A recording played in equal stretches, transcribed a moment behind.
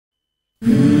Good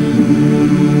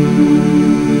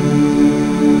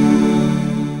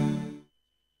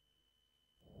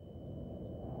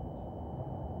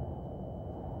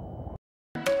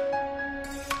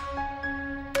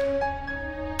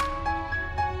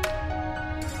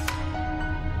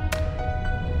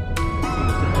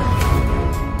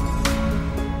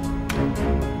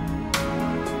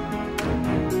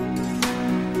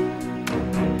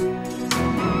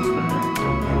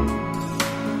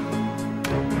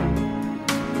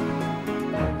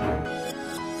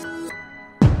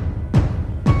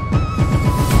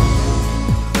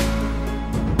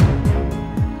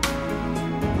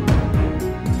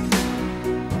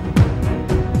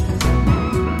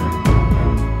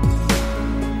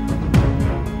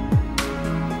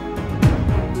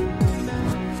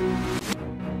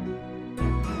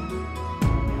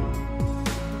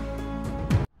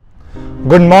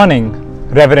morning,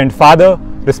 Reverend Father,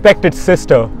 respected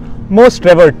sister, most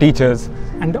revered teachers,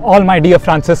 and all my dear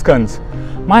Franciscans.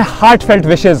 My heartfelt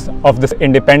wishes of this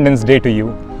Independence Day to you.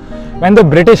 When the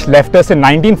British left us in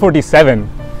 1947,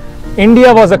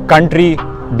 India was a country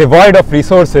devoid of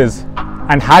resources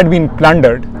and had been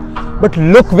plundered. But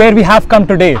look where we have come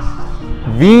today.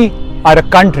 We are a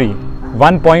country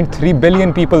 1.3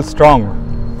 billion people strong.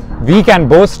 We can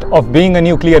boast of being a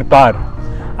nuclear power,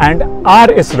 and our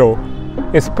ISRO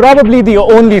is probably the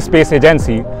only space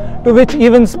agency to which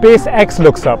even SpaceX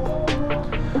looks up.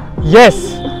 Yes,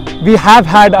 we have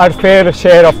had our fair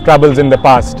share of troubles in the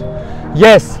past.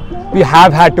 Yes, we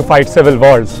have had to fight civil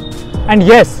wars. And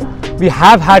yes, we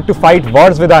have had to fight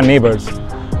wars with our neighbors.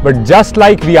 But just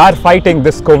like we are fighting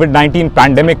this COVID-19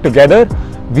 pandemic together,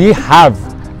 we have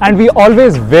and we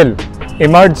always will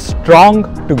emerge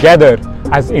strong together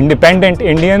as independent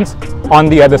Indians on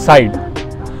the other side.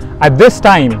 At this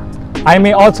time, I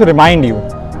may also remind you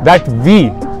that we,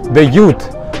 the youth,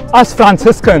 us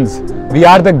Franciscans, we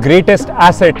are the greatest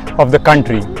asset of the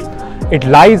country. It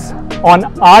lies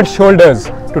on our shoulders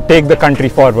to take the country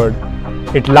forward.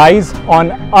 It lies on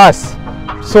us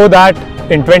so that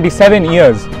in 27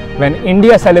 years, when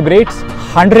India celebrates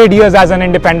 100 years as an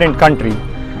independent country,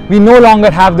 we no longer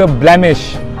have the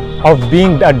blemish of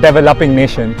being a developing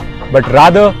nation, but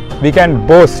rather we can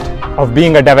boast of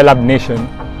being a developed nation.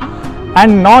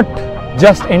 And not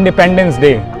just Independence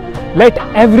Day. Let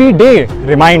every day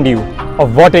remind you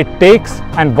of what it takes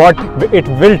and what it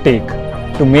will take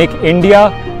to make India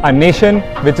a nation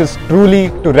which is truly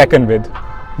to reckon with.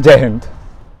 Jai Hind.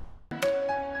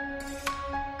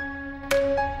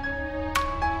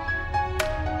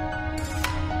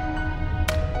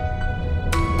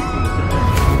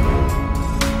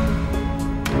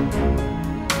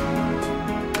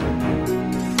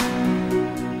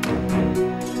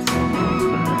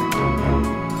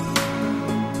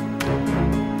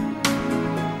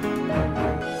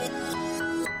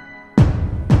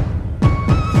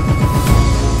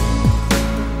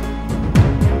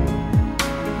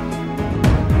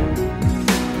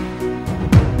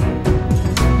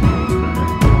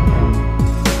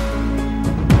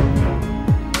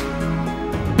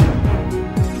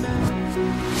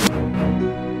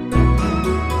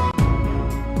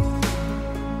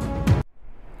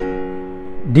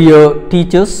 Dear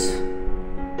teachers,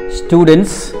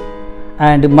 students,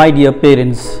 and my dear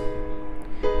parents,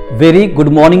 very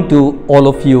good morning to all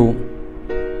of you.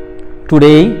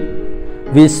 Today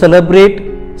we celebrate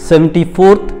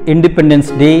 74th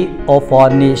Independence Day of our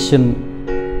nation.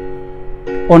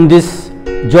 On this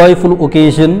joyful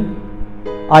occasion,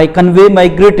 I convey my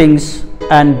greetings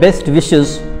and best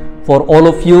wishes for all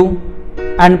of you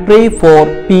and pray for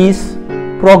peace,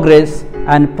 progress,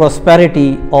 and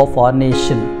prosperity of our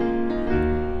nation.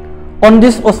 On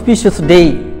this auspicious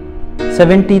day,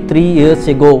 73 years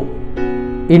ago,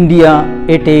 India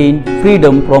attained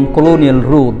freedom from colonial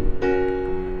rule,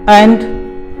 and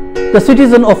the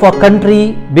citizens of our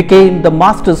country became the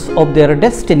masters of their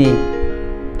destiny.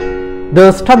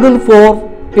 The struggle for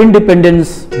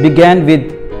independence began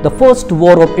with the First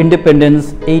War of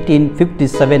Independence,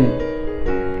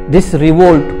 1857. This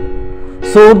revolt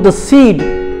sowed the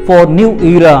seed for new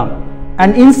era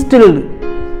and instilled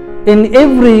in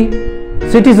every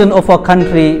citizen of our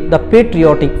country the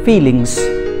patriotic feelings.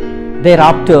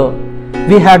 Thereafter,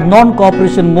 we had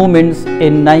non-cooperation movements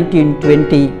in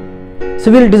 1920,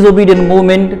 civil disobedience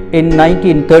movement in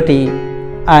 1930,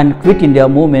 and Quit India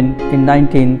movement in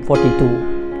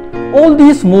 1942. All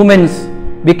these movements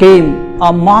became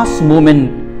a mass movement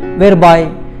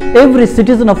whereby every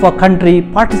citizen of our country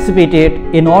participated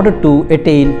in order to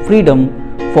attain freedom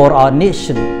for our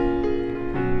nation.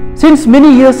 Since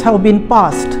many years have been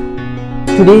passed,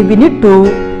 today we need to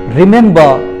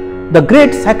remember the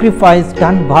great sacrifice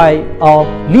done by our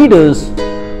leaders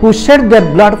who shed their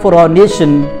blood for our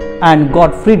nation and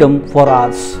got freedom for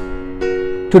us.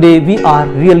 Today we are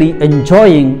really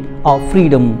enjoying our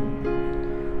freedom.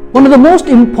 One of the most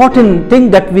important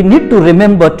things that we need to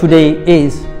remember today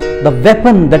is the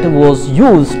weapon that was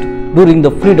used during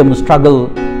the freedom struggle,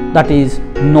 that is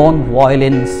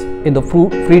non-violence in the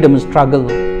freedom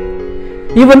struggle.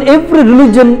 Even every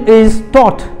religion is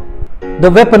taught the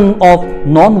weapon of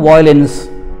non-violence.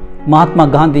 Mahatma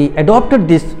Gandhi adopted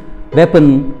this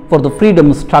weapon for the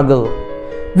freedom struggle.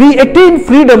 We attain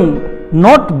freedom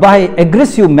not by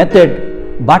aggressive method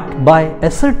but by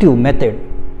assertive method.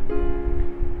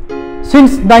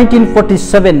 Since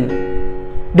 1947,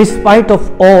 despite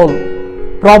of all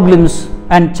problems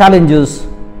and challenges,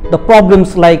 the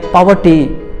problems like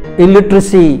poverty,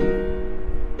 illiteracy,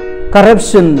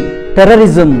 corruption,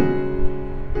 terrorism,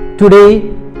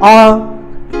 today our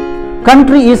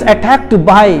country is attacked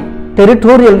by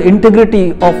territorial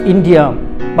integrity of India,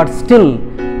 but still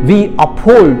we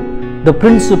uphold the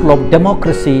principle of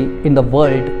democracy in the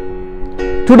world.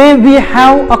 Today we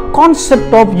have a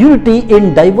concept of unity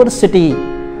in diversity,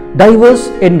 diverse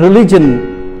in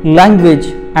religion, language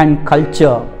and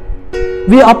culture.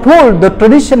 We uphold the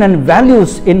tradition and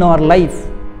values in our life,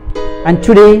 and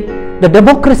today the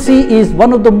democracy is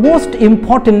one of the most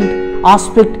important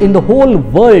aspects in the whole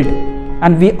world,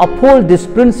 and we uphold this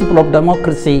principle of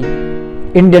democracy.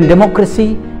 Indian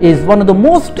democracy is one of the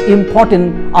most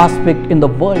important aspects in the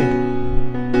world.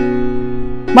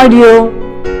 My dear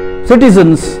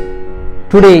citizens,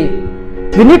 today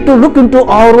we need to look into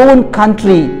our own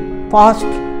country. Past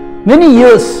many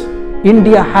years,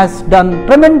 India has done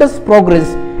tremendous progress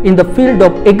in the field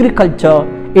of agriculture,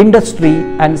 industry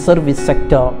and service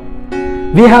sector.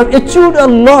 We have achieved a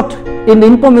lot in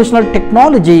informational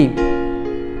technology,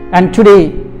 and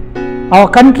today our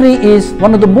country is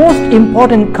one of the most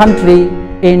important country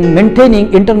in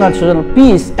maintaining international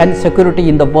peace and security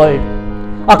in the world.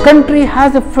 Our country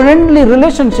has a friendly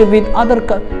relationship with other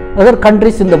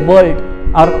countries in the world.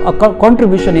 Our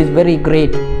contribution is very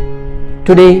great.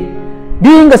 Today,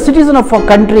 being a citizen of our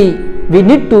country, we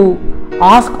need to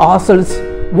ask ourselves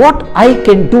what I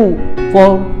can do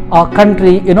for our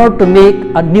country in order to make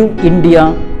a new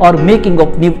India or making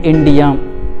of new India.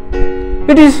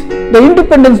 It is the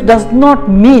independence does not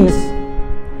mean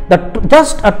that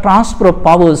just a transfer of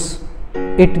powers.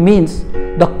 It means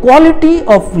the quality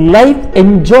of life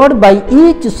enjoyed by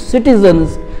each citizen,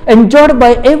 enjoyed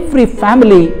by every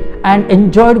family and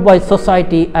enjoyed by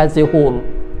society as a whole.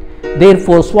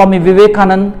 Therefore, Swami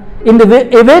Vivekananda, in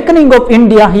the awakening of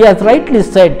India, he has rightly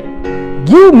said,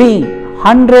 "Give me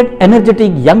 100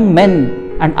 energetic young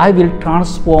men and I will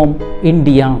transform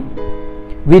India."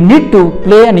 We need to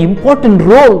play an important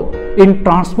role in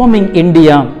transforming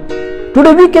India.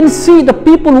 Today we can see the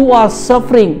people who are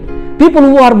suffering, people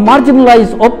who are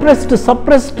marginalized, oppressed,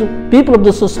 suppressed people of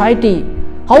the society.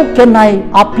 How can I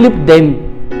uplift them?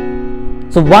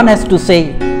 So one has to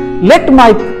say, let my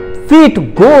feet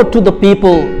go to the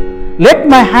people, let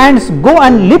my hands go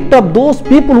and lift up those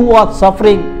people who are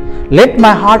suffering, let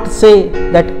my heart say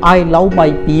that I love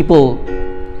my people.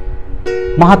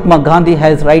 Mahatma Gandhi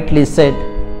has rightly said,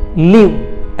 live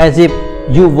as if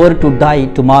you were to die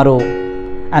tomorrow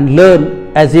and learn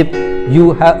as if you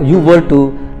were to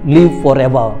live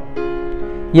forever.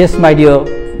 Yes, my dear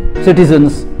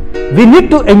citizens, we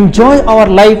need to enjoy our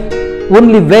life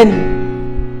only when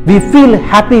we feel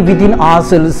happy within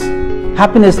ourselves.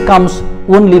 Happiness comes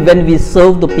only when we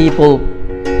serve the people.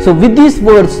 So with these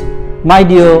words, my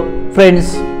dear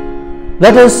friends,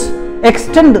 let us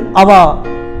extend our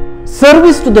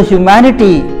service to the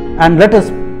humanity and let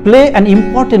us play an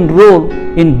important role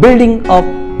in building up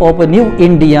of a new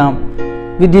India.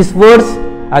 With these words,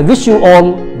 I wish you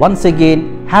all once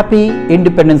again Happy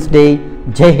Independence Day.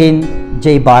 Jai Hind,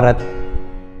 Jai Bharat.